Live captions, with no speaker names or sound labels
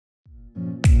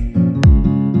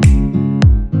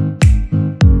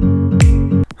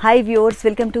Hi viewers,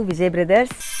 welcome to Vijay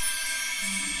Brothers.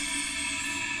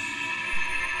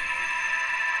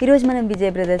 ఈరోజు మనం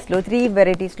విజయ్ బ్రదర్స్లో 3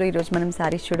 వెరైటీస్లో ఈరోజు మనం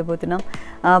సారీస్ చూడబోతున్నాం.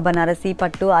 బనారసి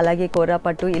పట్టు, అలాగే కోరా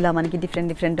పట్టు, ఇలా మనకి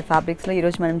డిఫరెంట్ ఫ్యాబ్రిక్స్లో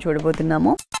ఈరోజు మనం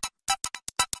చూడబోతున్నాము.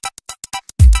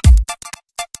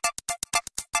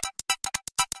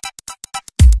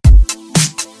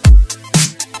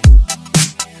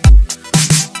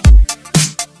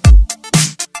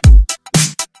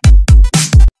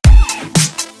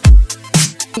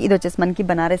 ఇది వచ్చేసి మనకి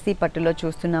బనారసి పట్టులో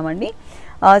చూస్తున్నామండి.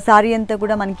 సారీ అంతా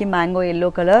కూడా మనకి మ్యాంగో ఎల్లో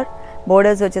కలర్,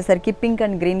 బోర్డర్స్ వచ్చేసరికి పింక్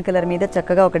అండ్ గ్రీన్ కలర్ మీద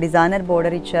చక్కగా ఒక డిజైనర్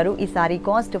బోర్డర్ ఇచ్చారు. ఈ సారీ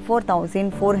కాస్ట్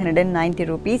 4490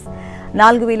 రూపీస్,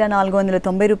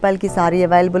 4490 రూపాయలకి సారీ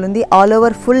అవైలబుల్ ఉంది. ఆల్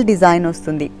ఓవర్ ఫుల్ డిజైన్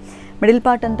వస్తుంది. మిడిల్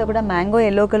పార్ట్ అంతా కూడా మ్యాంగో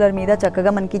ఎల్లో కలర్ మీద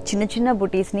చక్కగా మనకి చిన్న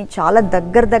బుటీస్ని చాలా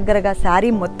దగ్గరగా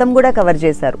శారీ మొత్తం కూడా కవర్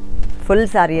చేశారు. ఫుల్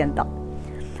శారీ అంతా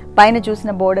పైన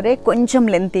చూసిన బోర్డరే కొంచెం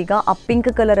లెంతీగా, ఆ పింక్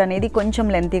కలర్ అనేది కొంచెం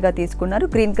లెంతీగా తీసుకున్నారు.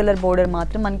 గ్రీన్ కలర్ బోర్డర్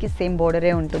మాత్రం మనకి సేమ్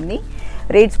బోర్డరే ఉంటుంది.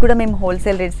 రేట్స్ కూడా మేము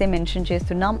హోల్సేల్ రేట్సే మెన్షన్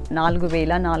చేస్తున్నాం.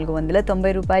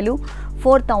 4490 రూపాయలు,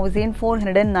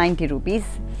 4490 రూపీస్.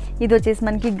 ఇది వచ్చేసి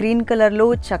మనకి గ్రీన్ కలర్లో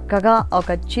చక్కగా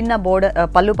ఒక చిన్న బోర్డర్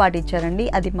పళ్ళు పాటు ఇచ్చారండి.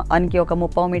 అది మనకి ఒక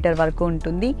 30 మీటర్ వరకు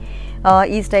ఉంటుంది.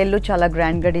 ఈ స్టైల్లో చాలా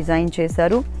గ్రాండ్గా డిజైన్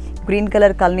చేశారు. గ్రీన్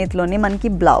కలర్ కల్నీత్లోనే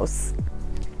మనకి blouse,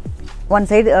 one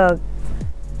side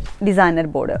designer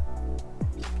border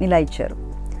ఇలా ఇచ్చారు.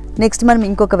 నెక్స్ట్ మనం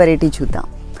ఇంకొక వెరైటీ చూద్దాం.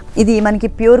 ఇది మనకి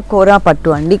ప్యూర్ కోరా పట్టు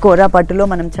అండి. కోరా పట్టులో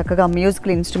మనం చక్కగా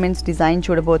మ్యూజికల్ ఇన్స్ట్రుమెంట్స్ డిజైన్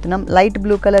చూడబోతున్నాం. లైట్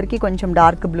బ్లూ కలర్కి కొంచెం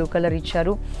డార్క్ బ్లూ కలర్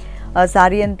ఇచ్చారు.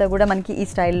 సారీ అంతా కూడా మనకి ఈ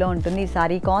స్టైల్లో ఉంటుంది. ఈ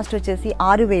సారీ కాస్ట్ వచ్చేసి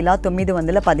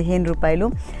 6915 రూపాయలు,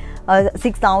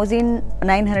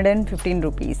 6915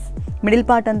 రూపీస్. మిడిల్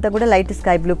పార్ట్ అంతా కూడా లైట్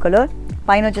స్కై బ్లూ కలర్,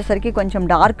 పైన వచ్చేసరికి కొంచెం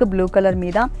డార్క్ బ్లూ కలర్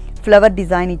మీద ఫ్లవర్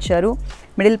డిజైన్ ఇచ్చారు.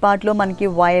 మిడిల్ పార్ట్లో మనకి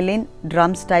violin,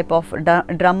 drums type of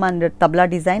drum and tabla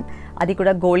design, అది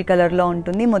కూడా గోల్డ్ కలర్లో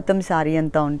ఉంటుంది. మొత్తం శారీ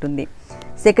అంతా ఉంటుంది.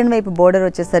 సెకండ్ వైపు బోర్డర్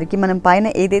వచ్చేసరికి మనం పైన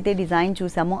ఏదైతే డిజైన్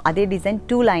చూసామో అదే డిజైన్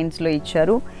 2 లైన్స్లో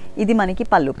ఇచ్చారు. ఇది మనకి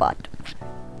పళ్ళు పార్ట్.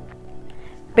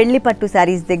 పెళ్లి పట్టు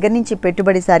శారీస్ దగ్గర నుంచి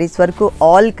పెట్టుబడి శారీస్ వరకు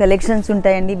ఆల్ కలెక్షన్స్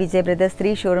ఉంటాయండి విజయ్ బ్రదర్స్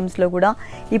 3 షోరూమ్స్లో కూడా.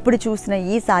 ఇప్పుడు చూసిన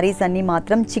ఈ శారీస్ అన్నీ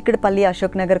మాత్రం చిక్కడపల్లి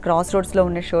అశోక్ నగర్ క్రాస్ రోడ్స్లో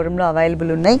ఉన్న షోరూంలో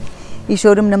అవైలబుల్ ఉన్నాయి. ఈ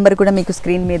షోరూమ్ నెంబర్ కూడా మీకు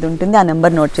స్క్రీన్ మీద ఉంటుంది, ఆ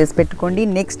నెంబర్ నోట్ చేసి పెట్టుకోండి.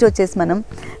 నెక్స్ట్ వచ్చేసి మనం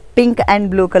పింక్ అండ్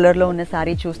బ్లూ కలర్లో ఉన్న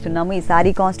శారీ చూస్తున్నాము. ఈ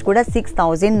శారీ కాస్ట్ కూడా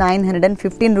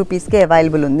 6915 రూపీస్కే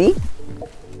అవైలబుల్ ఉంది.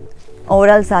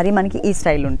 ఓవరాల్ సారీ మనకి ఈ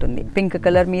స్టైల్ ఉంటుంది. పింక్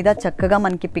కలర్ మీద చక్కగా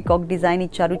మనకి పికాక్ డిజైన్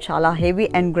ఇచ్చారు, చాలా హెవీ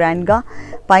అండ్ గ్రాండ్గా.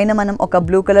 పైన మనం ఒక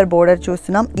బ్లూ కలర్ బోర్డర్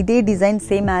చూస్తున్నాం. ఇదే డిజైన్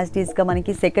సేమ్ యాజ్ టీస్గా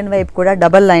మనకి సెకండ్ వైపు కూడా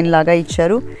డబల్ లైన్ లాగా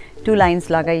ఇచ్చారు, 2 లైన్స్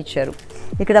లాగా ఇచ్చారు.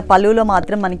 ఇక్కడ పళ్ళులో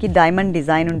మాత్రం మనకి డైమండ్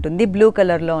డిజైన్ ఉంటుంది, బ్లూ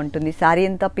కలర్లో ఉంటుంది. శారీ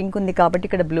అంతా పింక్ ఉంది కాబట్టి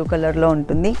ఇక్కడ బ్లూ కలర్లో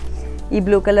ఉంటుంది. ఈ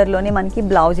బ్లూ కలర్లోనే మనకి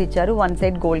బ్లౌజ్ ఇచ్చారు, one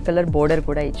side gold colour border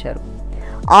కూడా ఇచ్చారు.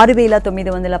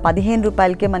 6915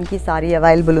 రూపాయలకే మనకి సారీ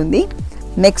అవైలబుల్ ఉంది.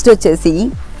 నెక్స్ట్ వచ్చేసి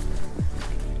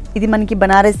ఇది మనకి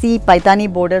బనారసి పైతానీ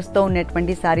బోర్డర్స్తో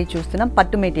ఉన్నటువంటి శారీ చూస్తున్నాం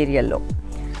పట్టు మెటీరియల్లో.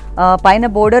 పైన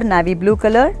border navy blue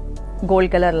colour,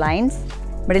 gold colour lines,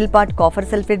 middle part copper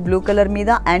sulphate blue colour మీద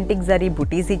యాంటిక్ జరీ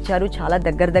బుటీస్ ఇచ్చారు, చాలా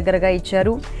దగ్గరగా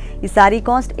ఇచ్చారు. ఈ శారీ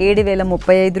కాస్ట్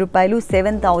 7035 రూపాయలు,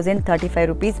 7035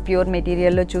 రూపీస్. ప్యూర్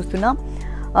మెటీరియల్లో చూస్తున్నాం.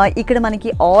 ఇక్కడ మనకి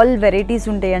ఆల్ వెరైటీస్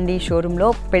ఉంటాయండి ఈ షోరూంలో.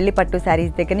 పెళ్లి పట్టు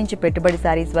శారీస్ దగ్గర నుంచి పెట్టుబడి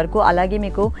శారీస్ వరకు. అలాగే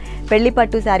మీకు పెళ్లి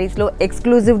పట్టు శారీస్లో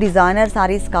ఎక్స్క్లూజివ్ డిజైనర్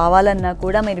శారీస్ కావాలన్నా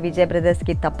కూడా మీరు విజయ్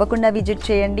బ్రదర్స్కి తప్పకుండా విజిట్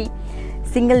చేయండి.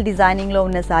 సింగిల్ డిజైనింగ్లో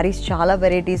ఉన్న శారీస్ చాలా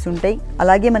వెరైటీస్ ఉంటాయి.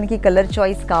 అలాగే మనకి కలర్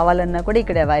చాయిస్ కావాలన్నా కూడా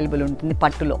ఇక్కడ అవైలబుల్ ఉంటుంది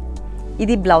పట్టులో.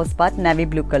 ఇది blouse part navy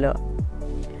blue colour,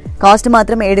 cost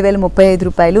మాత్రం 7035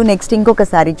 రూపాయలు. నెక్స్ట్ ఇంకొక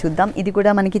శారీ చూద్దాం. ఇది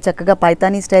కూడా మనకి చక్కగా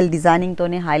పైతానీ స్టైల్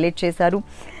డిజైనింగ్తోనే హైలైట్ చేశారు.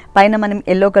 పైన మనం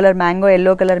yellow colour, mango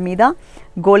yellow colour మీద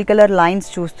గోల్డ్ కలర్ లైన్స్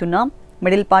చూస్తున్నాం.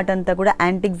 మిడిల్ పార్ట్ అంతా కూడా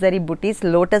యాంటిక్ జరీ బుటీస్,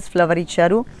 లోటస్ ఫ్లవర్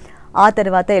ఇచ్చారు. ఆ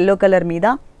తర్వాత ఎల్లో కలర్ మీద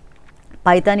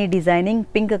Paithani designing,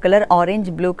 pink colour, orange,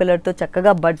 blue కలర్తో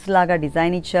చక్కగా బడ్స్ లాగా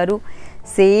డిజైన్ ఇచ్చారు.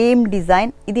 సేమ్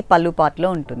డిజైన్ ఇది పళ్ళు పార్ట్లో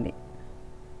ఉంటుంది.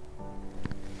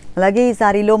 అలాగే ఈ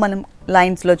సారీలో మనం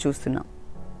లైన్స్లో చూస్తున్నాం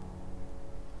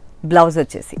బ్లౌజ్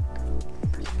వచ్చేసి.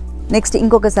 నెక్స్ట్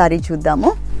ఇంకొక సారీ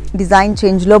చూద్దాము. డిజైన్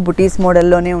చేంజ్లో బుటీస్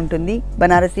మోడల్లోనే ఉంటుంది,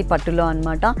 బనారసి పట్టులో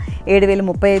అనమాట.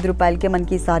 7035 రూపాయలకే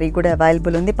మనకి ఈ సారీ కూడా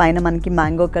అవైలబుల్ ఉంది. పైన మనకి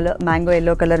మ్యాంగో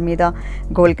ఎల్లో కలర్ మీద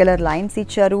గోల్డ్ కలర్ లైన్స్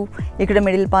ఇచ్చారు. ఇక్కడ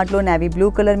మిడిల్ పార్ట్లో నావీ బ్లూ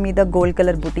కలర్ మీద గోల్డ్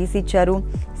కలర్ బుటీస్ ఇచ్చారు.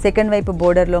 సెకండ్ వైపు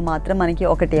బోర్డర్లో మాత్రం మనకి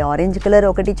ఒకటి ఆరెంజ్ కలర్,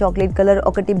 ఒకటి చాక్లెట్ కలర్,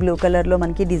 ఒకటి బ్లూ కలర్లో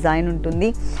మనకి డిజైన్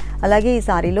ఉంటుంది. అలాగే ఈ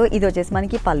సారీలో ఇది వచ్చేసి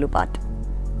మనకి పళ్ళు పార్ట్,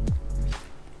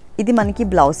 ఇది మనకి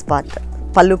బ్లౌజ్ పార్ట్.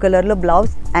 పళ్ళు కలర్లో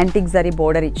బ్లౌజ్, యాంటిక్ జరీ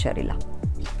బోర్డర్ ఇచ్చారు ఇలా.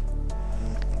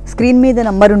 స్క్రీన్ మీద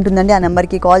నంబర్ ఉంటుందండి, ఆ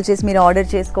నెంబర్కి కాల్ చేసి మీరు ఆర్డర్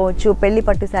చేసుకోవచ్చు. పెళ్లి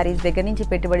పట్టు శారీస్ దగ్గర నుంచి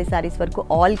పెట్టుబడి శారీస్ వరకు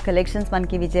ఆల్ కలెక్షన్స్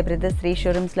మనకి విజయ్ బ్రదర్స్ 3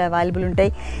 షోరూమ్స్లో అవైలబుల్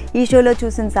ఉంటాయి. ఈ షోలో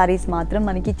చూసిన శారీస్ మాత్రం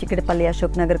మనకి చిక్కడపల్లి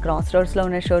అశోక్ నగర్ క్రాస్ రోడ్స్లో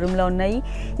ఉన్న షోరూంలో ఉన్నాయి.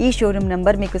 ఈ షోరూమ్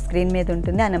నెంబర్ మీకు స్క్రీన్ మీద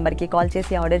ఉంటుంది, ఆ నెంబర్కి కాల్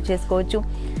చేసి ఆర్డర్ చేసుకోవచ్చు.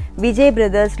 విజయ్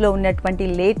బ్రదర్స్లో ఉన్నటువంటి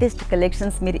లేటెస్ట్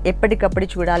కలెక్షన్స్ మీరు ఎప్పటికప్పుడు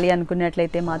చూడాలి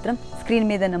అనుకున్నట్లయితే మాత్రం స్క్రీన్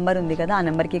మీద నెంబర్ ఉంది కదా, ఆ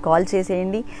నెంబర్కి కాల్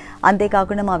చేసేయండి.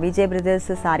 అంతేకాకుండా మా విజయ్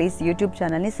బ్రదర్స్ శారీస్ యూట్యూబ్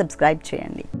ఛానల్ని సబ్స్క్రైబ్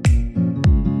చేయండి.